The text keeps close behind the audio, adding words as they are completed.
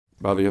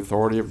By the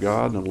authority of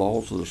God and the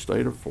laws of the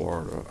state of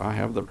Florida, I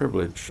have the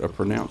privilege of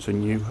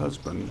pronouncing you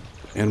husband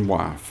and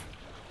wife.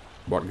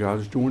 What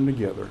God's joined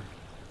together,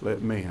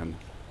 let man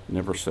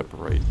never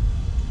separate.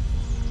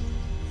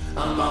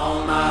 I'm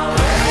on my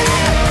way.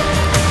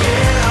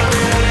 Yeah, I'm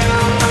really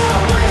on my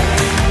way.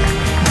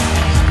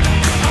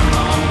 I'm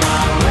on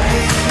my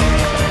way.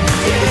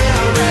 Yeah,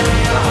 I'm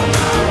really on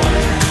my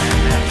way.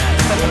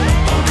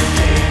 On the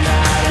day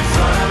night in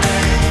front of me,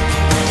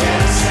 can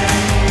I say,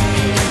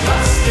 it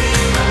must be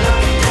my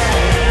lucky day.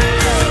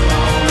 I'm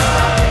on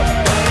my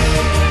way.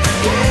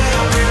 Yeah,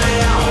 I'm really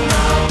on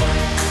my way.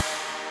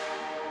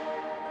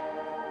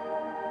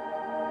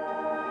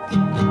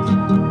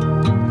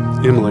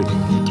 Emily,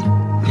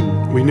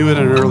 we knew at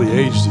an early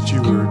age that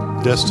you were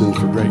destined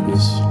for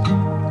greatness.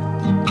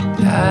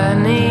 I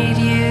need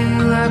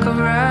you like a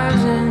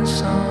rising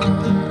sun.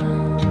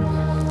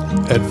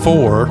 At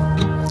 4,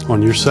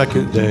 on your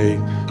second day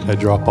at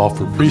drop-off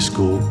for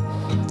preschool,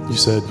 you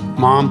said,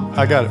 "Mom,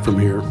 I got it from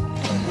here."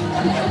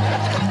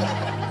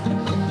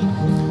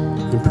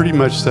 And pretty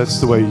much that's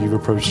the way you've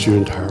approached your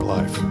entire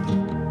life.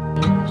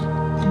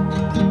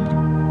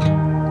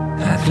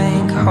 I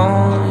think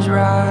home is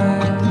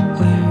right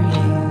where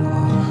you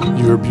are.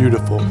 You are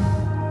beautiful.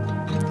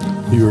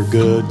 You are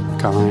good,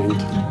 kind,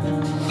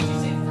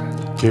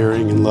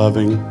 caring, and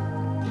loving.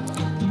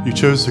 You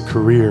chose a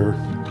career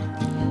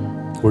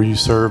where you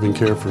serve and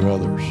care for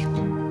others.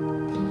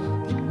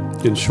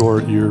 In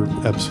short, you're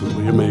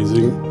absolutely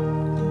amazing,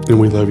 and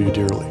we love you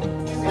dearly.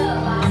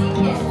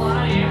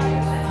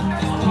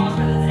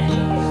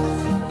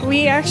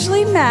 We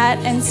actually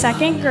met in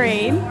 2nd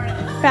grade,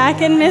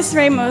 back in Miss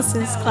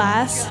Ramos's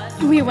class.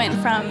 We went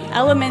from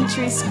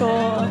elementary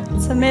school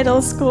to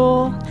middle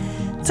school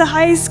to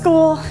high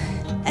school,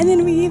 and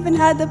then we even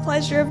had the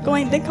pleasure of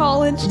going to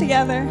college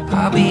together.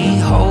 I'll be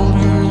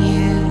holding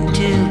you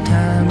till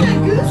time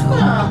goes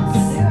on.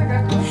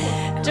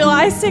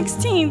 July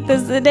 16th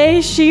is the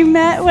day she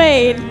met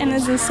Wade, and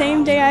is the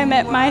same day I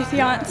met my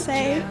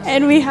fiance,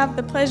 and we have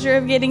the pleasure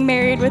of getting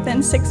married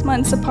within 6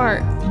 months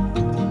apart.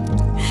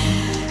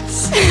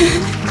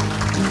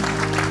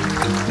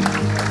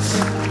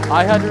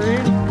 I had to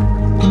read?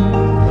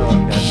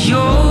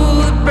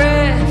 You're the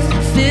breath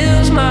that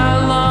fills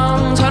my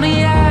lungs.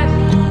 Honey, I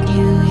need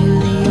you,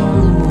 you're the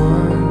only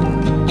one.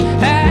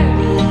 I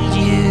need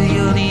you,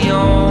 you're the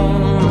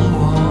only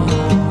one.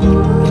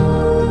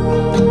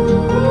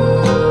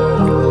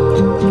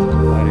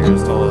 You're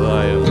as tall as I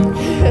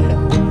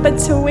am. But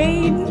to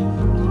Wade,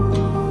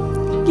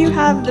 you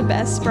have the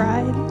best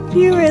bride.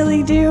 You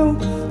really do.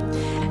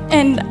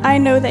 And I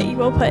know that you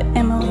will put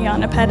Emily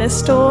on a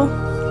pedestal.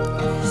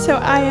 So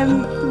I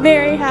am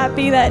very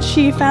happy that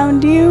she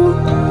found you.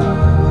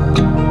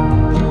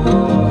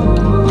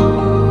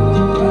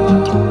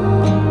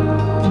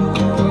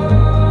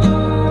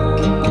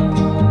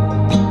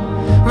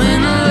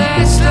 When the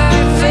last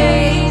light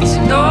fades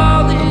and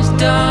all is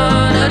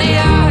done, honey,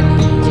 I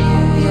need you,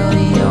 you're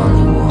the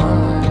only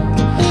one.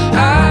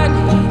 I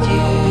need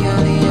you,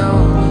 you're the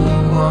only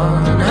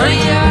one.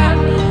 Honey, I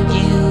need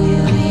you,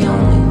 you're the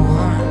only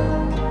one.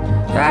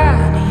 I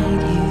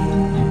need you,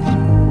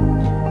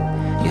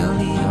 you're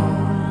the only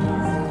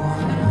one.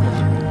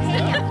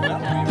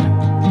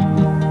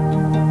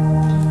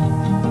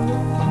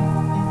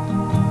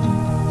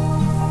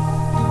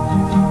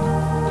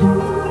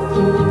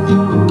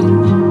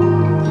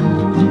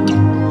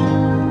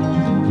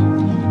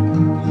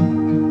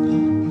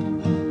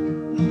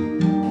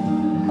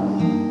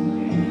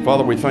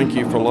 Father, we thank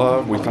you for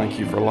love. We thank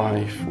you for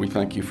life. We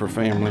thank you for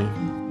family.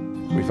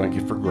 We thank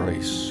you for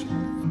grace.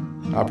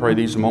 I pray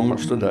these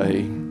moments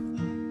today,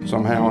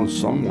 somehow in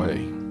some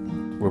way,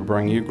 will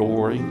bring you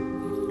glory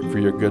for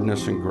your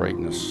goodness and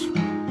greatness.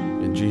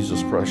 In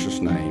Jesus'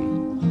 precious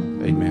name,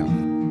 amen.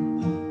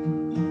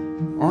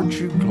 Aren't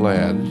you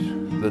glad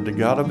that the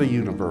God of the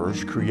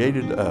universe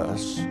created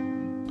us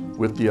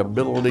with the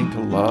ability to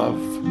love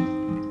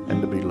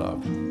and to be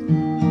loved?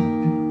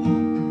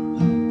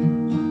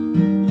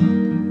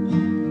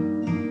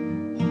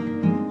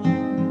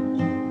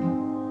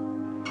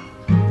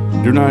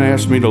 Do not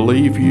ask me to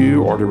leave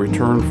you or to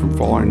return from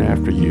following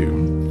after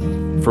you.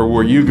 For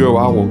where you go,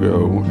 I will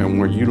go, and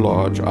where you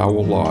lodge, I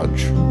will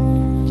lodge.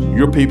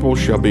 Your people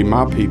shall be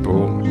my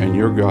people, and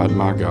your God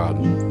my God.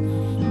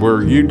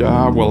 Where you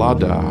die, will I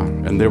die,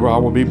 and there I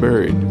will be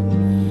buried.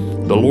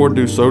 The Lord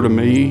do so to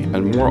me,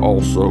 and more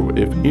also,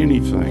 if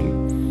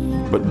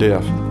anything but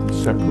death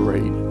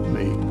separate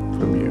me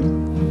from you.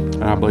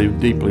 And I believe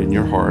deeply in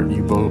your heart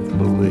you both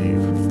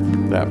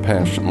believe that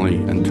passionately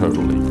and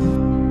totally.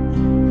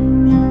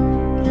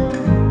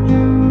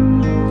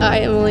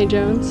 I, Emily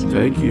Jones.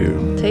 Take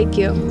you. Take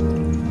you.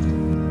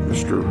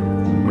 Mr.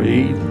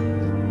 Wade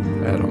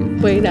Adam.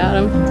 Wade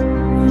Adam.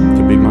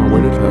 To be my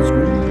wedded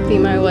husband. Be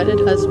my wedded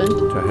husband.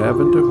 To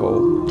have and to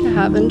hold. To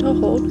have and to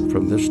hold.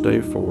 From this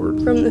day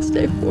forward. From this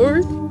day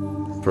forward.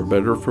 For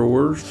better or for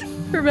worse.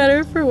 For better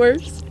or for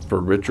worse. For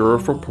richer or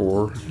for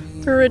poor.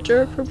 For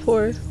richer or for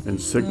poor. In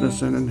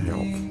sickness and in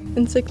health.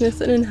 In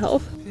sickness and in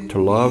health. To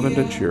love and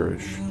to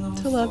cherish.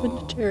 To love and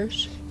to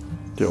cherish.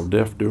 till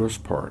death do us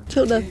part.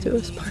 till death do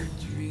us part.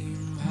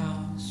 Dream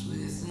house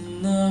with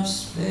enough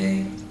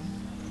space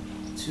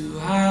to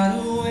hide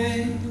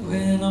away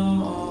when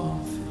I'm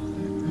off.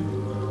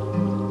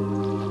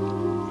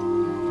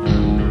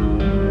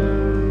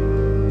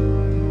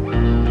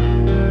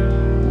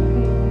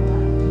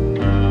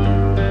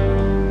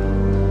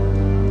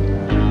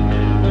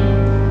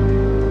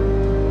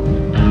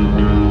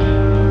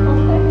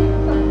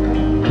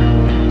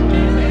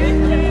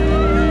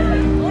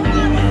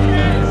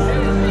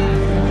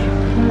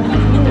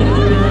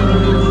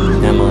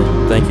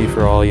 Thank you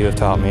for all you have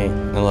taught me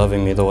and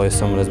loving me the way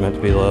someone is meant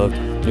to be loved.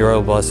 You are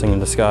a blessing in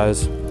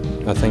disguise.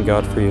 I thank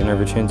God for you and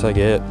every chance I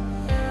get.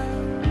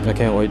 I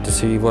can't wait to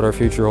see what our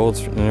future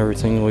holds and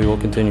everything we will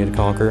continue to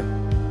conquer.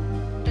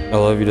 I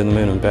love you to the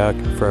moon and back,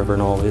 forever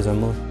and always,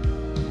 Emily.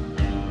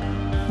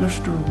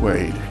 Mr.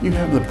 Wade, you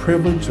have the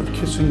privilege of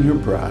kissing your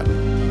bride. Tell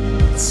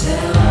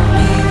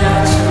me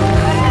that you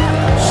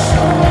need,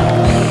 show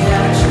me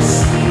that you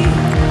see,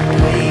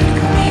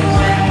 wake me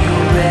when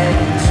you're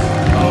ready to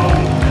go.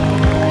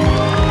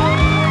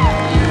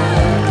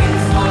 Looking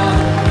for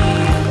me,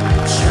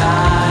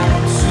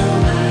 trying to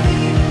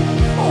believe,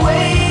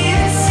 wait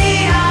and see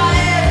how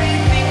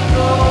everything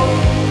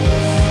goes.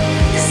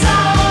 Yes, I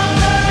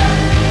wonder.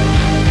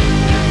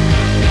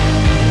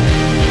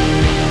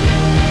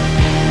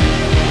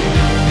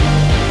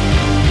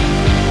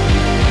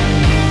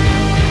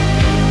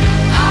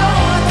 I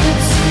want to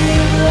see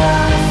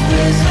life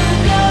with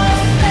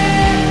enough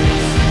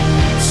hands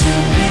to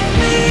pick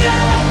me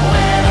up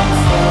when I'm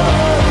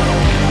falling.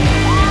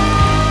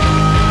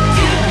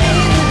 Give me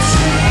the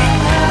dream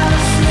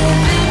house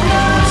with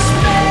enough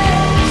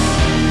space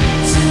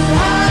to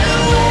hide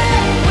away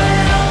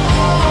when I'm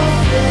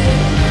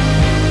orphaned.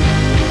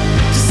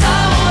 'Cause I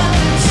want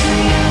to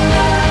dream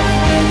life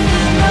with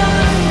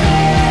enough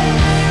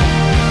hands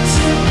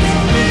to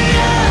pick me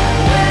up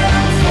when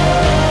I'm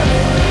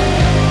falling.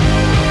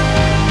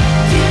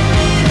 Give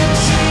me the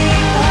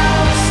dream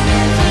house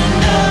with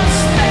enough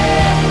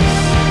space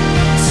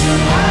to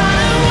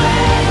hide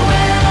away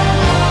when I'm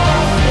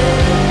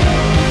orphaned.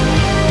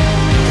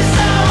 'Cause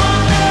I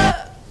wonder.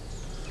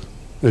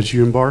 As you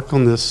embark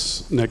on this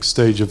next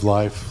stage of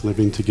life,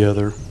 living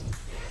together,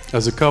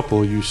 as a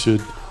couple, you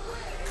should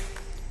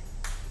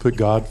put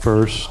God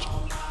first,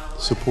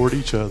 support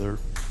each other,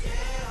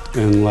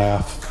 and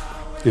laugh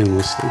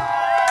endlessly.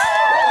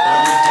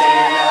 On the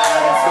day